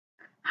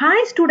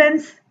Hi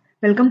students,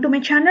 welcome to my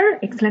channel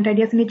Excellent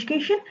Ideas in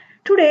Education.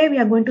 Today we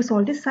are going to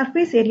solve this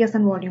surface areas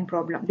and volume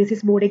problem. This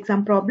is board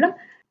exam problem.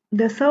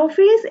 The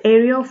surface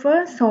area of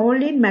a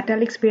solid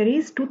metallic sphere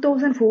is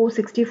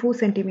 2464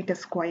 centimeter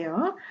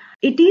square.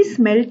 It is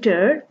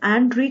melted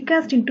and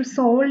recast into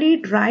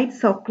solid right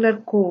circular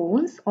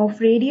cones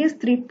of radius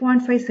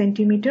 3.5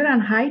 centimeter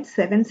and height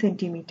 7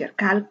 centimeter.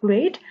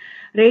 Calculate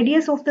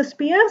radius of the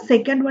sphere.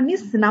 Second one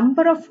is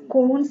number of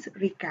cones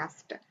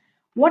recast.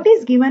 What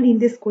is given in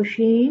this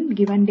question?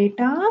 Given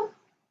data.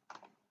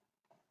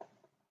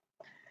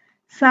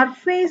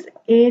 Surface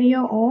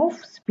area of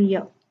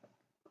sphere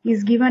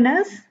is given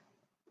as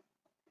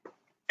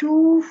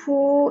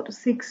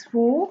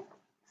 2464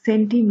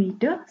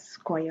 centimeter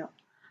square.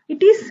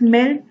 It is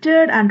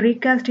melted and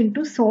recast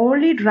into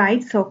solid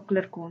right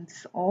circular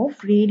cones of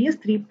radius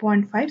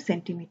 3.5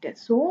 centimeter.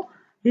 So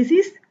this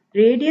is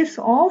radius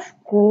of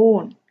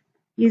cone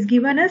is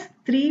given as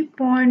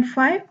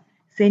 3.5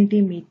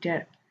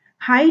 centimeter.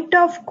 Height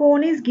of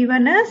cone is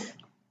given as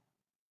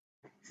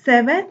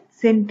 7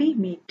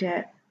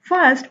 centimeter.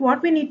 First,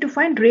 what we need to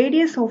find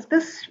radius of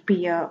the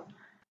sphere.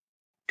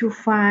 To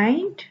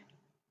find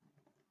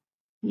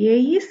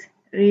A is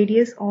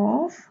radius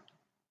of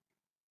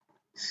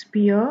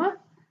sphere.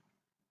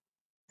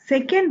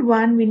 Second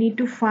one, we need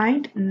to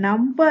find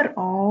number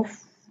of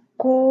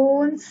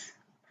cones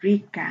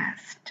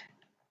recast.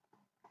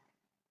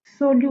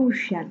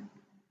 Solution.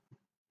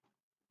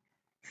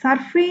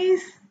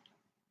 Surface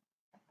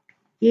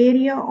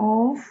area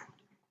of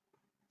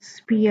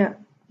sphere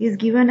is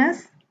given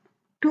as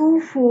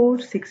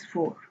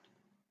 2464.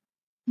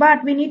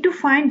 But we need to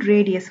find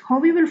radius. How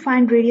we will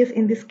find radius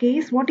in this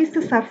case? What is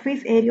the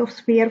surface area of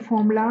sphere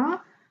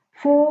formula?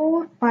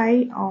 4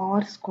 pi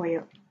r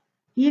square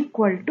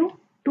equal to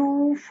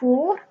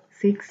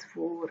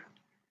 2464.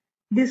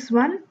 This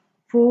one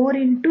 4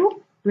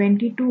 into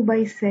 22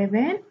 by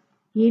 7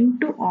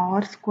 into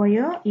r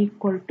square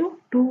equal to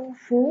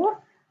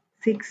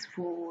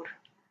 2464.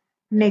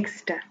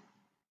 Next,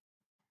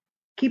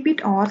 keep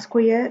it r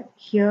square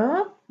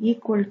here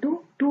equal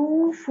to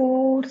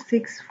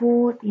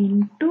 2464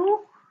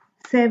 into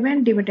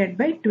 7 divided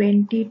by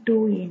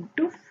 22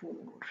 into 4.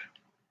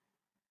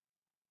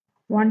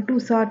 1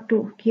 2s are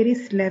 2. Here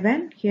is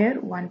 11. Here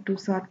 1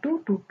 2s are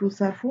 2. 2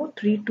 2s are 4.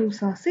 3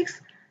 2s are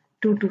 6.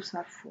 2 2s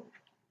are 4.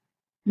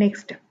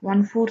 Next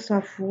 1 4s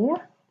are 4.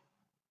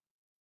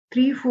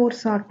 3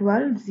 4s are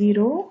 12.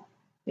 0.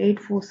 8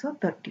 4s are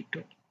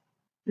 32.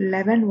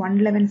 11 1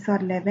 11s are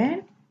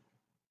 11.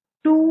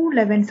 2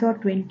 11s are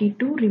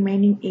 22,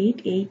 remaining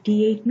 8,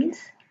 88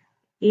 means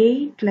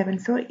 8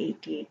 11s are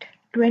 88.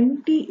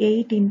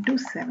 28 into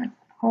 7.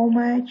 How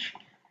much?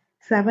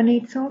 7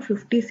 8s are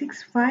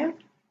 56, 5.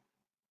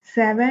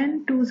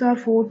 7 2s are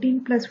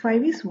 14 plus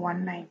 5 is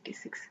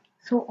 196.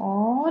 So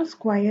r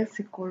square is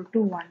equal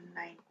to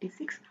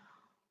 196.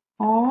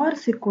 R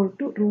is equal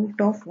to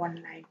root of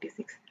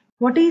 196.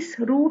 What is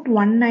root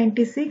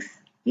 196?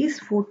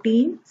 Is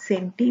 14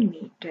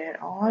 centimeter.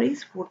 R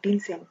is 14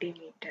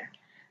 centimeter.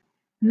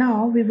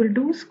 Now we will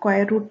do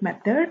square root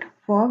method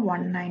for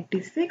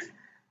 196.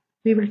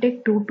 We will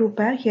take 2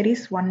 pair. Here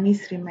is 1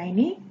 is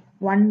remaining.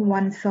 1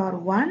 1s are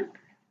 1.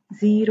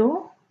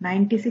 0.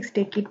 96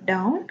 take it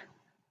down.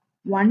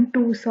 1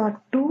 2s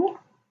are 2.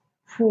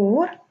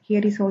 4.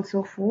 Here is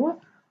also 4.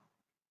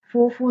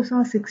 4 4s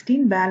are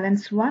 16.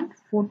 Balance 1.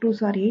 4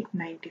 2s are 8.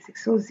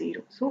 96. So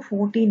 0. So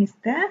 14 is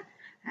the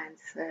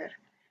answer.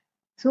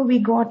 So we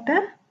got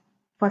the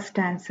first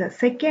answer.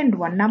 Second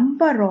one,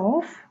 number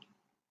of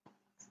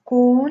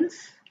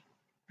cones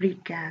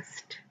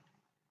recast.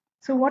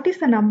 So what is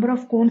the number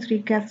of cones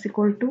recast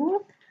equal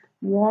to?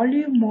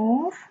 Volume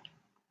of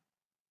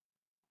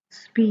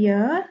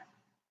sphere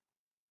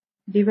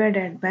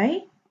divided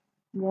by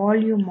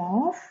volume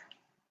of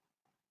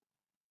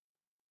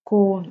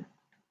cone.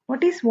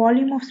 What is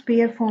volume of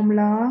sphere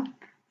formula?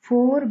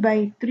 4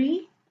 by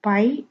 3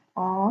 pi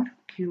r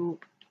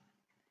cube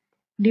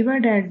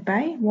divided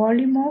by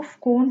volume of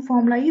cone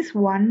formula is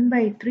 1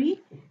 by 3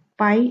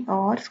 pi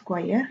r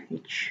square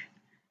h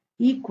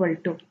equal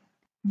to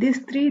this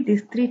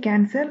 3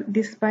 cancel,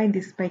 this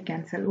by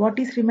cancel. What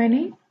is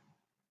remaining?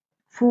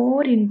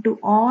 4 into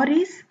r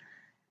is,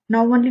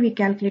 now only we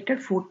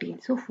calculated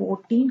 14. So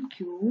 14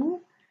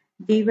 cube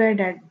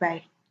divided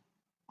by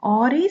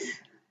r is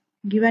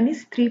given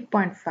is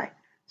 3.5.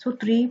 So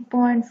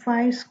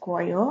 3.5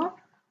 square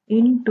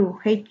into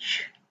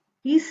h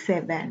is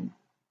 7.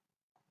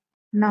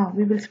 Now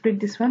we will split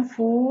this one.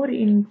 4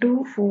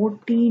 into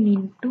 14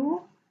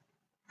 into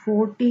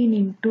 14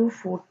 into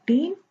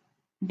 14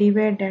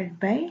 divided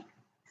by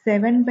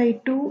 7 by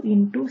 2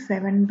 into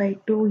 7 by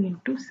 2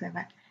 into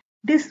 7.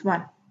 This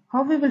one,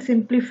 how we will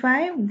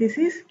simplify? This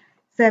is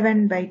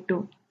 7 by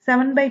 2.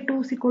 7 by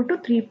 2 is equal to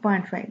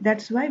 3.5.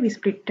 That's why we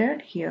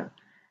splitted here.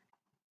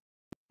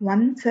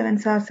 1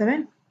 7s are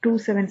 7, 2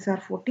 7s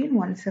are 14,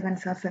 1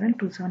 7s are 7,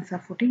 2 7s are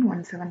 14,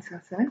 1 7s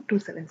are 7, 2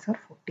 7s are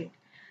 14.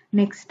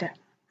 Next,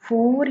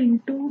 4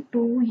 into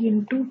 2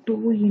 into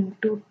 2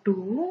 into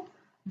 2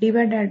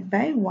 divided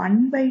by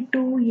 1 by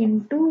 2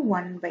 into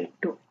 1 by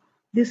 2.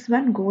 This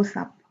one goes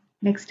up.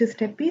 Next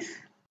step is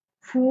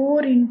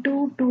 4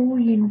 into 2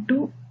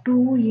 into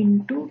 2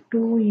 into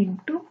 2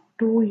 into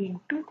 2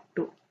 into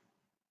 2.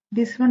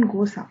 This one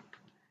goes up.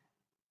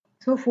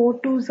 So 4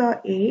 twos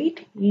are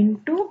 8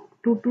 into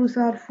 2 twos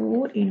are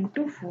 4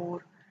 into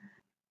 4.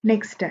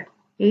 Next,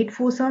 8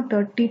 fours are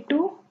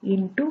 32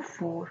 into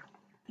 4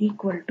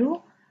 equal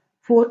to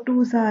 4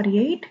 twos are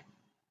 8,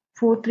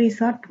 4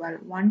 threes are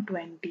 12,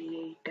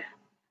 128.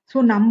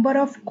 So number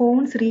of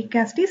cones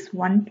recast is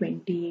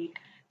 128.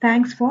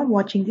 Thanks for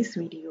watching this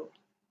video.